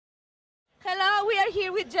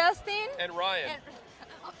here with Justin. And Ryan.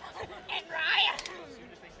 And Ryan.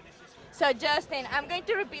 So Justin, I'm going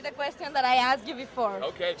to repeat the question that I asked you before.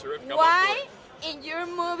 Okay, terrific. Why in your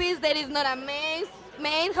movies there is not a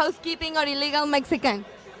maid, housekeeping, or illegal Mexican?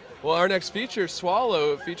 Well, our next feature,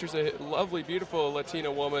 Swallow, features a lovely, beautiful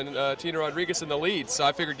Latina woman, Tina Rodriguez, in the lead. So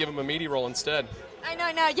I figured give him a meaty role instead. I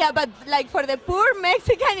know, yeah, but like for the poor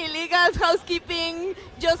Mexican illegals, housekeeping,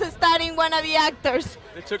 just starting wannabe actors.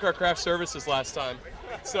 They took our craft services last time,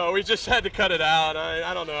 so we just had to cut it out.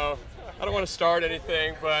 I don't know. I don't want to start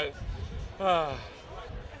anything, but...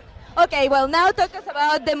 Okay, well, now talk us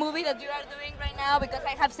about the movie that you are doing right now, because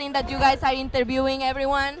I have seen that you guys are interviewing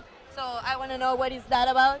everyone. So I want to know what is that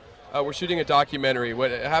about? We're shooting a documentary.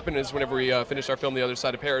 What happened is whenever we finished our film, The Other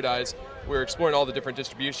Side of Paradise, we were exploring all the different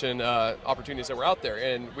distribution opportunities that were out there,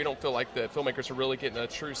 and we don't feel like the filmmakers are really getting a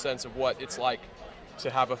true sense of what it's like to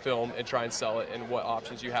have a film and try and sell it, and what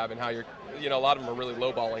options you have, and how you're, a lot of them are really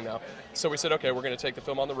lowballing now. So we said, okay, we're going to take the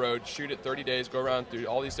film on the road, shoot it 30 days, go around through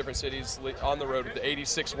all these different cities on the road with the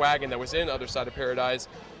 86 wagon that was in Other Side of Paradise,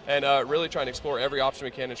 and really trying to explore every option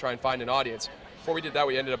we can to try and find an audience. Before we did that,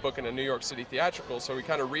 we ended up booking a New York City theatrical, so we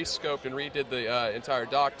kind of re-scoped and redid the entire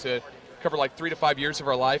doc to cover like 3 to 5 years of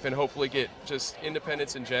our life, and hopefully get just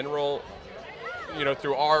independence in general,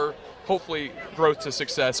 through our hopefully growth to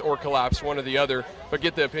success or collapse, one or the other, but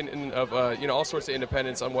get the opinion of all sorts of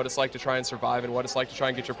independence on what it's like to try and survive and what it's like to try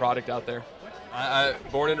and get your product out there.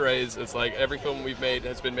 Born and raised, it's like every film we've made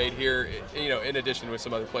has been made here, in addition with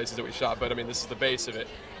some other places that we shot, but I mean, this is the base of it.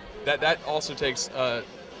 That also takes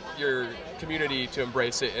your community to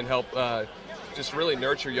embrace it and help just really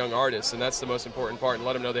nurture young artists, and that's the most important part, and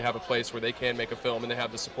let them know they have a place where they can make a film and they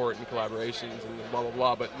have the support and collaborations and blah, blah,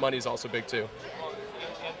 blah, but money's also big too.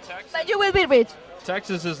 But you will be rich.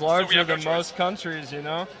 Texas is larger than most countries,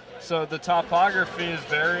 so the topography is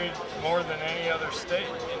varied more than any other state,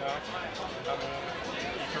 I mean,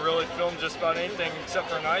 you can really film just about anything except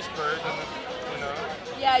for an iceberg,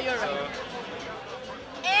 and, Yeah, you're right.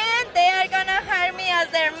 And they are gonna hire me as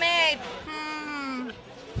their maid.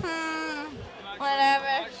 Whatever.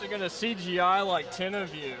 I'm actually gonna CGI like 10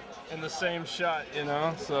 of you in the same shot,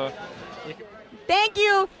 so. Thank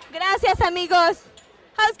you. Gracias, amigos.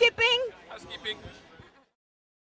 Housekeeping. Housekeeping.